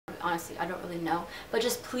honestly, I don't really know. But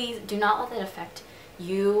just please do not let that affect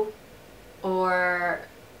you or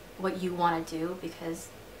what you want to do, because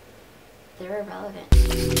they're irrelevant.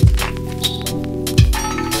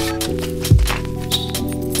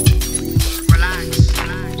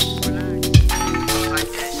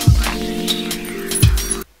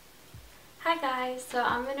 Hi guys, so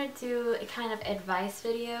I'm going to do a kind of advice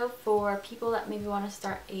video for people that maybe want to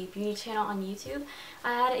start a beauty channel on YouTube.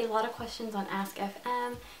 I had a lot of questions on Ask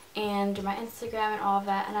FM and my Instagram and all of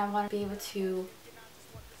that, and I want to be able to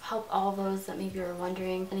help all those that maybe are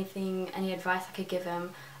wondering any advice I could give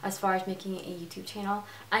them as far as making a YouTube channel.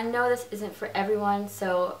 I know this isn't for everyone,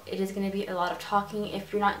 so it is going to be a lot of talking.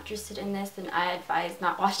 If you're not interested in this, then I advise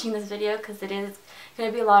not watching this video, because it is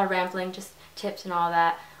going to be a lot of rambling, just tips and all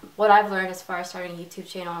that, what I've learned as far as starting a YouTube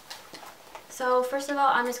channel. So first of all,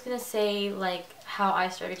 I'm just going to say like how I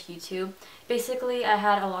started YouTube. Basically, I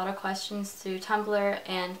had a lot of questions through Tumblr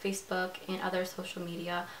and Facebook and other social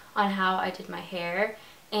media on how I did my hair,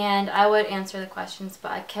 and I would answer the questions,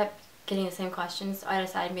 but I kept getting the same questions, so I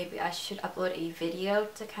decided maybe I should upload a video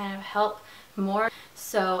to kind of help more.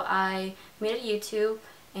 So I made a YouTube,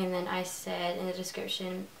 and then I said in the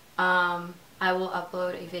description, I will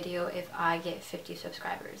upload a video if I get 50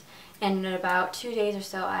 subscribers. And in about 2 days or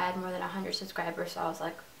so, I had more than 100 subscribers, so I was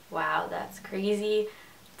like, wow, that's crazy.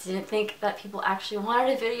 Didn't think that people actually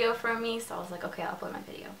wanted a video from me, so I was like, okay, I'll upload my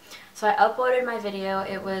video. So I uploaded my video.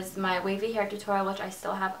 It was my wavy hair tutorial, which I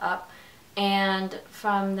still have up. And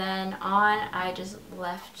from then on, I just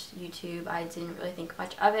left YouTube. I didn't really think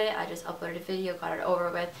much of it. I just uploaded a video, got it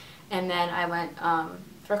over with, and then I went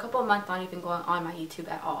for a couple of months not even going on my YouTube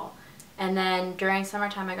at all. And then during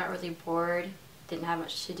summertime, I got really bored, didn't have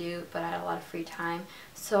much to do, but I had a lot of free time.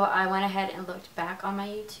 So I went ahead and looked back on my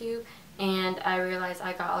YouTube, and I realized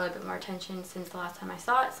I got a little bit more attention since the last time I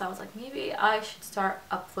saw it. So I was like, maybe I should start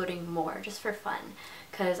uploading more just for fun,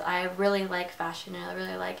 because I really like fashion and I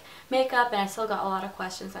really like makeup, and I still got a lot of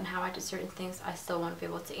questions on how I did certain things. I still want to be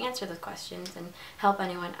able to answer those questions and help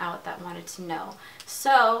anyone out that wanted to know.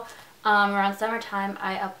 So around summertime,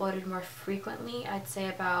 I uploaded more frequently. I'd say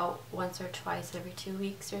about once or twice every 2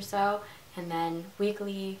 weeks or so, and then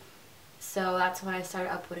weekly. So that's when I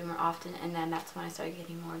started uploading more often, and then that's when I started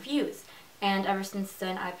getting more views. And ever since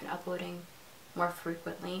then, I've been uploading more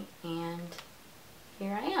frequently, and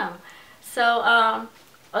here I am. So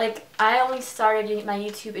like, I only started my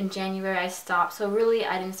YouTube in January. I stopped, so really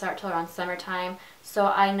I didn't start till around summertime. So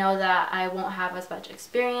I know that I won't have as much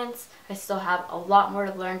experience. I still have a lot more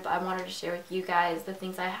to learn, but I wanted to share with you guys the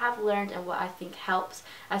things I have learned and what I think helps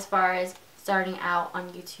as far as starting out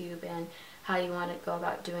on YouTube and how you want to go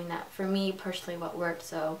about doing that. For me personally, what worked.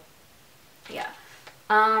 So yeah.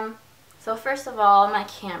 So first of all, my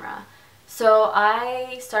camera. So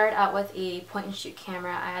I started out with a point and shoot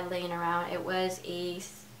camera I had laying around. It was a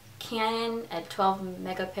Canon at 12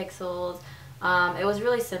 megapixels. It was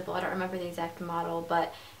really simple. I don't remember the exact model,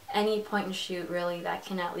 but any point and shoot really that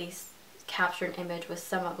can at least capture an image with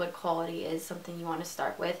somewhat good quality is something you want to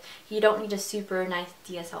start with. You don't need a super nice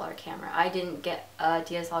DSLR camera. I didn't get a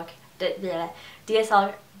DSLR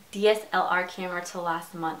camera till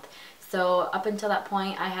last month. So up until that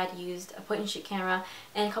point, I had used a point and shoot camera,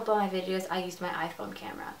 and a couple of my videos I used my iPhone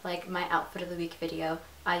camera. Like my outfit of the week video,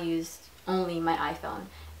 I used only my iPhone.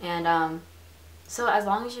 And so as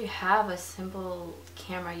long as you have a simple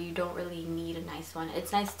camera, you don't really need a nice one.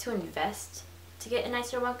 It's nice to invest to get a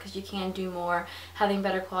nicer one, because you can do more. Having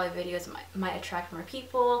better quality videos might attract more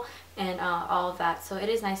people and all of that. So it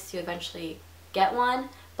is nice to eventually get one,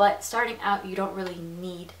 but starting out you don't really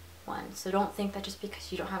need one. So don't think that just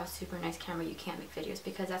because you don't have a super nice camera you can't make videos,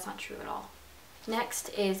 because that's not true at all. Next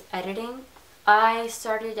is editing. I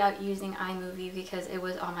started out using iMovie because it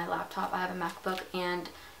was on my laptop. I have a MacBook and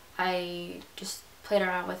I just played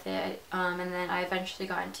around with it, and then I eventually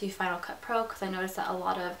got into Final Cut Pro because I noticed that a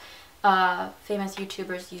lot of famous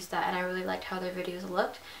YouTubers use that, and I really liked how their videos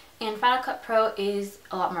looked. And Final Cut Pro is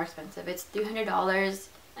a lot more expensive. It's $300,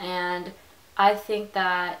 and I think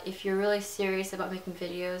that if you're really serious about making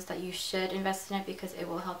videos, that you should invest in it, because it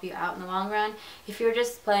will help you out in the long run. If you're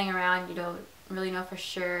just playing around, you don't really know for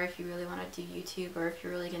sure if you really want to do YouTube, or if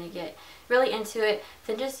you're really going to get really into it,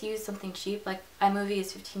 then just use something cheap. Like iMovie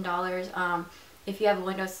is $15. If you have a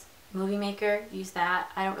Windows Movie Maker, use that.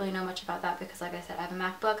 I don't really know much about that because, like I said, I have a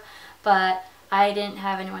MacBook, but I didn't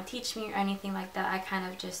have anyone teach me or anything like that. I kind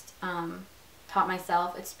of just taught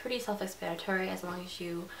myself. It's pretty self-explanatory as long as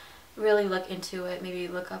you really look into it. Maybe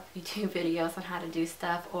look up YouTube videos on how to do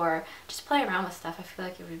stuff, or just play around with stuff. I feel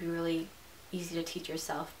like it would be really easy to teach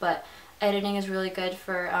yourself. But editing is really good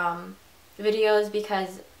for videos,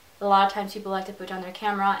 because A lot of times people like to put down their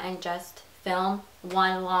camera and just film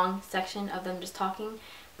one long section of them just talking,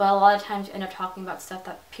 but a lot of times you end up talking about stuff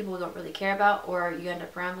that people don't really care about, or you end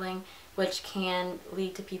up rambling, which can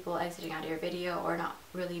lead to people exiting out of your video or not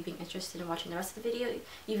really being interested in watching the rest of the video,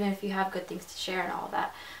 even if you have good things to share and all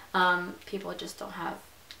that. People just don't have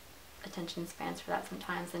attention spans for that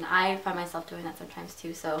sometimes, and I find myself doing that sometimes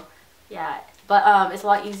too. So yeah, but it's a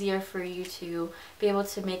lot easier for you to be able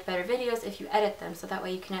to make better videos if you edit them, so that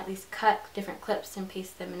way you can at least cut different clips and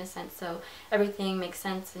paste them in a sense so everything makes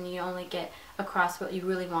sense and you only get across what you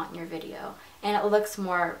really want in your video, and it looks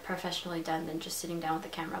more professionally done than just sitting down with the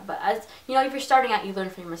camera. But as you know, if you're starting out, you learn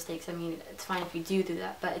from your mistakes. I mean, it's fine if you do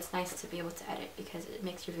that, but it's nice to be able to edit because it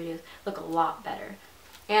makes your videos look a lot better.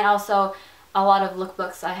 And also, a lot of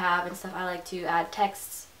lookbooks I have and stuff, I like to add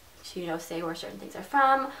texts to, you know, say where certain things are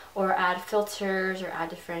from, or add filters, or add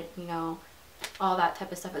different, you know, all that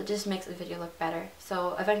type of stuff. It just makes the video look better.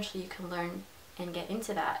 So eventually you can learn and get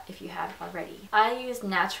into that if you have already. I use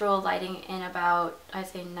natural lighting in about, I'd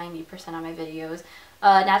say 90% of my videos.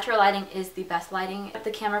 Natural lighting is the best lighting. The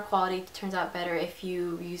camera quality turns out better if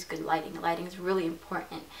you use good lighting. Lighting is really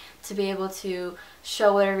important to be able to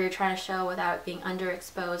show whatever you're trying to show without being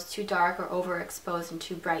underexposed, too dark, or overexposed and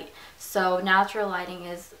too bright. So natural lighting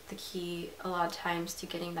is the key a lot of times to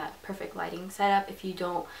getting that perfect lighting setup. If you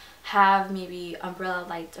don't have maybe umbrella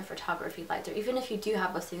lights or photography lights, or even if you do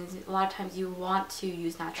have those things, a lot of times you want to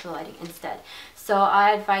use natural lighting instead. So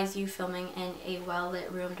I advise you filming in a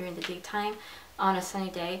well-lit room during the daytime on a sunny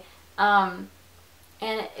day, and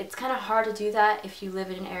it's kind of hard to do that if you live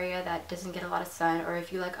in an area that doesn't get a lot of sun, or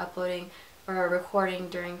if you like uploading or recording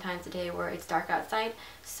during times of day where it's dark outside.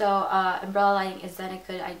 So umbrella lighting is then a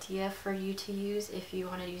good idea for you to use if you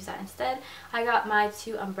want to use that instead. I got my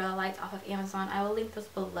 2 umbrella lights off of Amazon. I will link those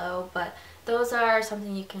below, but those are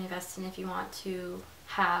something you can invest in if you want to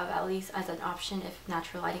have at least as an option if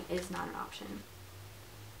natural lighting is not an option.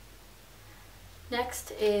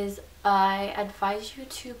 Next is, I advise you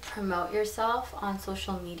to promote yourself on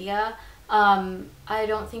social media. I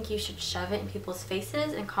don't think you should shove it in people's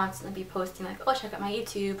faces and constantly be posting like, oh, check out my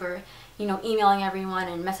YouTube, or, you know, emailing everyone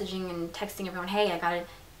and messaging and texting everyone, hey, I got a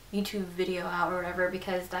YouTube video out or whatever,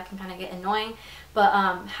 because that can kind of get annoying. But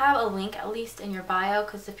have a link at least in your bio,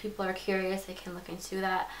 because if people are curious, they can look into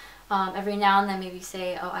that. Every now and then maybe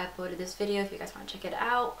say, oh, I uploaded this video if you guys want to check it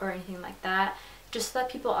out, or anything like that. Just so that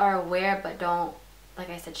people are aware, but don't, like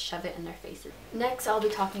I said, shove it in their faces. Next, I'll be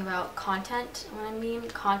talking about content. When I mean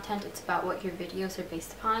content, it's about what your videos are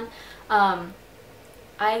based upon.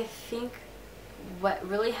 I think what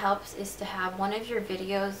really helps is to have one of your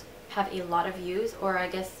videos have a lot of views, or I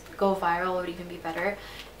guess go viral would even be better,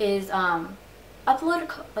 is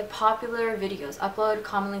upload like popular videos, upload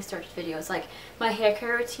commonly searched videos. Like my hair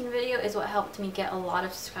care routine video is what helped me get a lot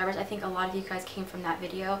of subscribers. I think a lot of you guys came from that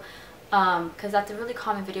video, because that's a really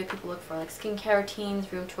common video people look for, like skincare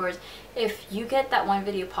routines, room tours. If you get that one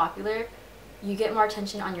video popular, you get more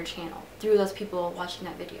attention on your channel through those people watching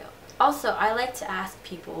that video. Also, I like to ask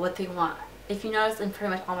people what they want. If you notice, in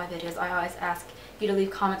pretty much all my videos, I always ask you to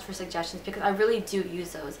leave comments for suggestions, because I really do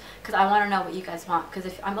use those, because I want to know what you guys want. Because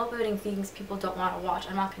if I'm uploading things people don't want to watch,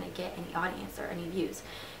 I'm not going to get any audience or any views.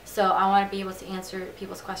 So I want to be able to answer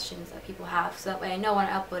people's questions that people have, so that way I know when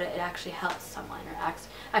I upload it, it actually helps someone, or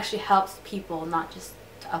actually helps people, not just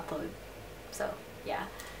to upload. So yeah.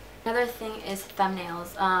 Another thing is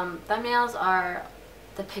thumbnails. Thumbnails are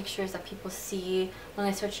the pictures that people see when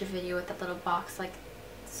they search your video with that little box, like,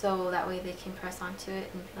 so that way they can press onto it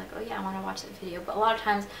and be like, oh yeah, I want to watch that video. But a lot of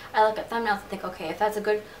times I look at thumbnails and think, okay, if that's a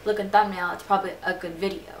good looking thumbnail, it's probably a good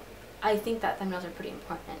video. I think that thumbnails are pretty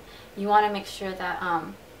important. You want to make sure that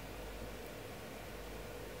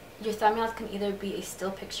your thumbnails can either be a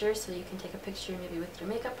still picture, so you can take a picture maybe with your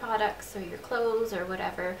makeup products or your clothes or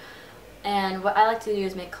whatever. And what I like to do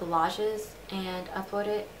is make collages and upload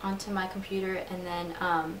it onto my computer, and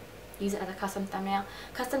then use it as a custom thumbnail.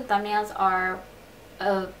 Custom thumbnails are,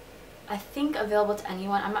 I think, available to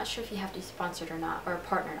anyone. I'm not sure if you have to be sponsored or not, or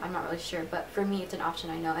partnered. I'm not really sure, but for me it's an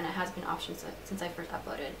option, I know, and it has been an option since I first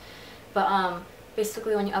uploaded. But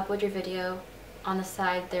basically, when you upload your video, on the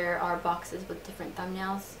side there are boxes with different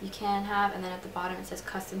thumbnails you can have, and then at the bottom it says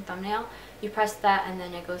custom thumbnail. You press that and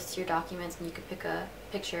then it goes to your documents, and you can pick a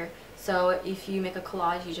picture. So if you make a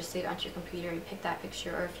collage, you just save it onto your computer and pick that picture,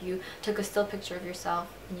 or if you took a still picture of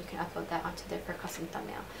yourself, and you can upload that onto there for a custom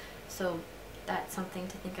thumbnail. So that's something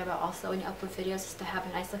to think about also when you upload videos, is to have a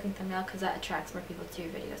nice looking thumbnail, because that attracts more people to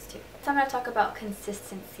your videos too. So I'm going to talk about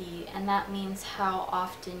consistency, and that means how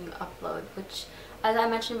often you upload, which, as I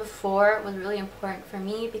mentioned before, was really important for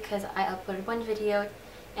me, because I uploaded one video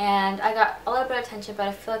and I got a little bit of attention, but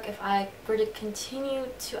I feel like if I were to continue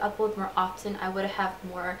to upload more often, I would have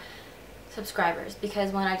more subscribers,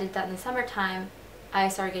 because when I did that in the summertime, I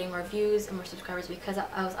started getting more views and more subscribers because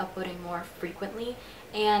I was uploading more frequently,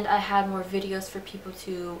 and I had more videos for people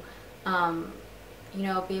to you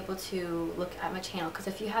know, be able to look at my channel. Because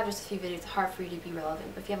if you have just a few videos, it's hard for you to be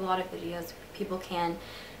relevant. But if you have a lot of videos, people can,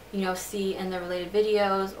 you know, see in the related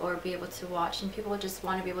videos or be able to watch, and people just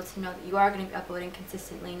want to be able to know that you are going to be uploading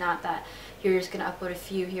consistently, not that you're just going to upload a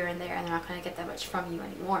few here and there and they're not going to get that much from you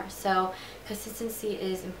anymore. So consistency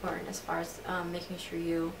is important as far as making sure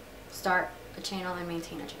you start a channel and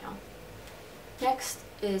maintain a channel. Next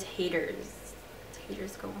is haters.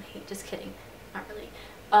 Haters go and hate. Just kidding. Not really.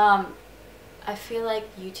 I feel like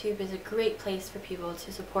YouTube is a great place for people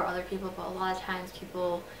to support other people, but a lot of times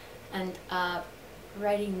people end up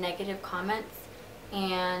writing negative comments,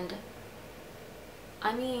 and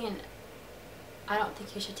I mean, I don't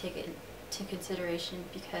think you should take it into consideration,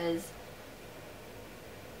 because,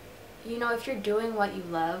 you know, if you're doing what you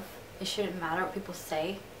love, it shouldn't matter what people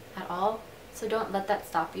say at all. So don't let that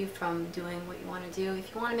stop you from doing what you want to do.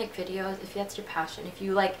 If you want to make videos, if that's your passion, if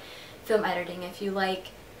you like film editing, if you like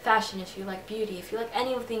fashion, if you like beauty, if you like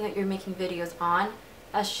anything that you're making videos on,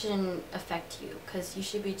 that shouldn't affect you, because you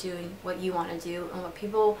should be doing what you want to do, and what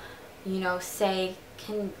people, you know, say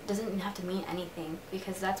doesn't have to mean anything,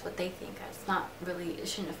 because that's what they think. It's not really, it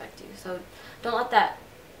shouldn't affect you. So don't let that,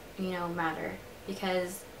 you know, matter,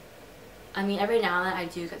 because I mean, every now and then I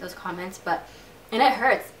do get those comments, and it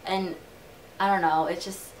hurts, and I don't know, it's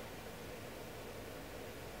just,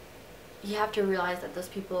 you have to realize that those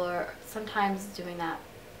people are sometimes doing that,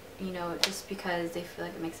 you know, just because they feel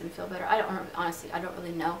like it makes them feel better. Honestly, I don't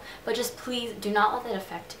really know. But just please do not let that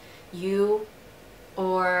affect you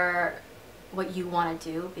or what you want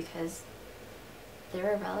to do, because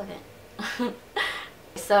they're irrelevant.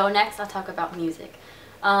 So next I'll talk about music.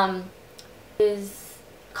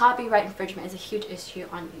 Copyright infringement is a huge issue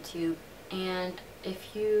on YouTube, and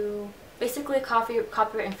if you basically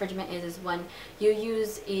copyright infringement is when you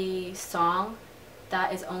use a song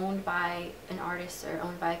that is owned by an artist or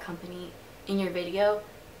owned by a company in your video,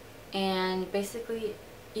 and basically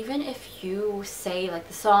even if you say like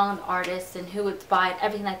the song, the artist, and who it's by and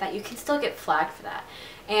everything like that, you can still get flagged for that,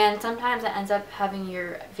 and sometimes it ends up having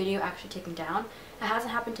your video actually taken down. It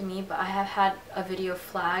hasn't happened to me, but I have had a video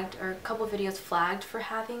flagged, or a couple of videos flagged for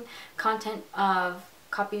having content of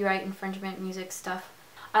copyright infringement music stuff.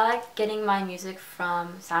 I like getting my music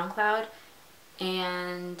from SoundCloud,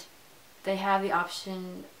 and they have the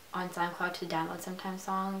option on SoundCloud to download sometimes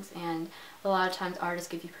songs, and a lot of times artists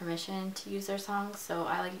give you permission to use their songs, so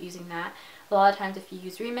I like using that. A lot of times if you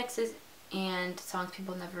use remixes and songs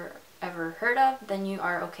people never ever heard of, then you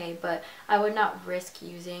are okay, but I would not risk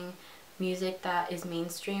using music that is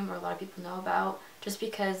mainstream or a lot of people know about, just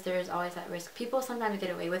because there's always that risk. People sometimes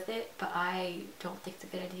get away with it, but I don't think it's a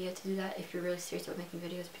good idea to do that if you're really serious about making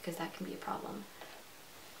videos, because that can be a problem.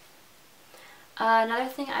 Another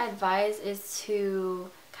thing I advise is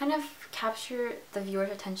to kind of capture the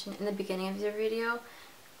viewer's attention in the beginning of your video.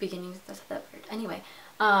 That's that word. Anyway,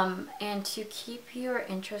 and to keep your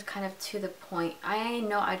intros kind of to the point. I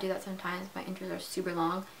know I do that sometimes. My intros are super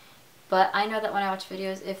long, but I know that when I watch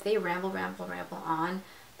videos, if they ramble on,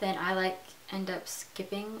 then I like end up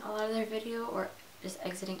skipping a lot of their video or just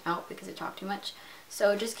exiting out because they talk too much.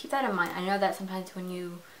 So just keep that in mind. I know that sometimes when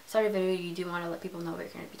you start a video, you do want to let people know what you're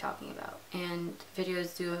going to be talking about, and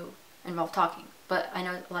videos do involve talking, but I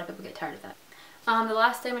know a lot of people get tired of that. The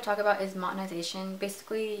last thing I'm going to talk about is monetization.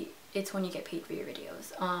 Basically, it's when you get paid for your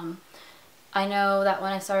videos. I know that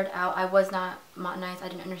when I started out, I was not monetized. I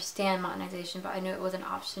didn't understand monetization, but I knew it was an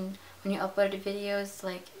option when you uploaded videos,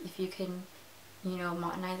 like if you can, you know,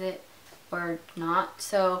 monetize it or not.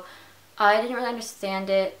 So I didn't really understand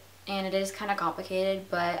it, and it is kind of complicated,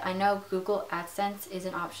 but I know Google AdSense is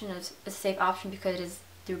an option. It's a safe option because it is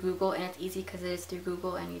through Google, and it's easy because it is through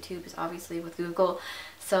Google, and YouTube is obviously with Google,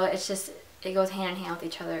 so it's just, it goes hand in hand with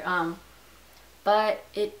each other. But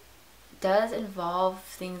it does involve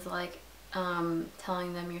things like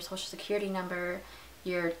telling them your social security number,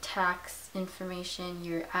 your tax information,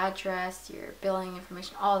 your address, your billing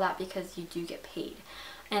information, all that, because you do get paid.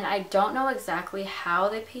 And I don't know exactly how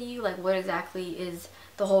they pay you, like what exactly is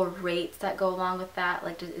the whole rates that go along with that,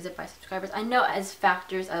 like is it by subscribers? I know as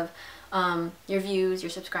factors of your views, your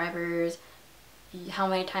subscribers, how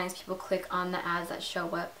many times people click on the ads that show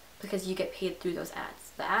up, because you get paid through those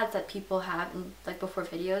ads. The ads that people have in, like before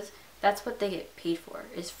videos, that's what they get paid for,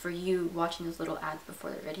 is for you watching those little ads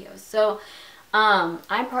before their videos. So I'm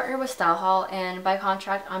partnered with Style Hall, and by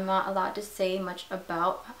contract I'm not allowed to say much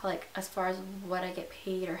about like as far as what I get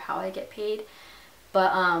paid or how I get paid.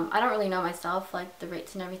 But I don't really know myself, like the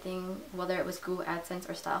rates and everything, whether it was Google AdSense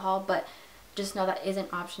or Style Hall, but just know that is an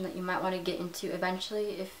option that you might want to get into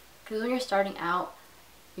eventually, because when you're starting out,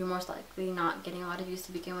 you're most likely not getting a lot of views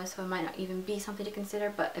to begin with, so it might not even be something to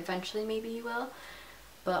consider, but eventually maybe you will.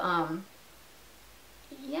 But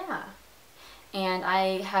yeah. And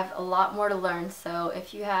I have a lot more to learn, so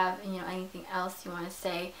if you have, anything else you want to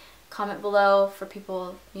say, comment below for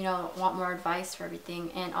people, want more advice for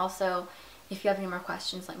everything. And also, if you have any more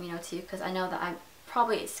questions, let me know too, because I know that I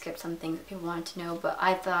probably skipped some things that people wanted to know, but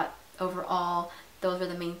I thought overall those were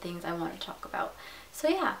the main things I wanted to talk about. So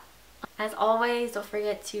yeah, as always, don't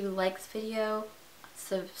forget to like this video,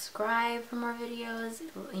 subscribe for more videos,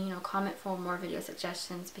 comment for more video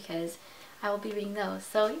suggestions, because I will be reading those.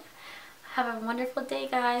 So yeah, have a wonderful day,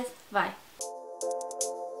 guys. Bye.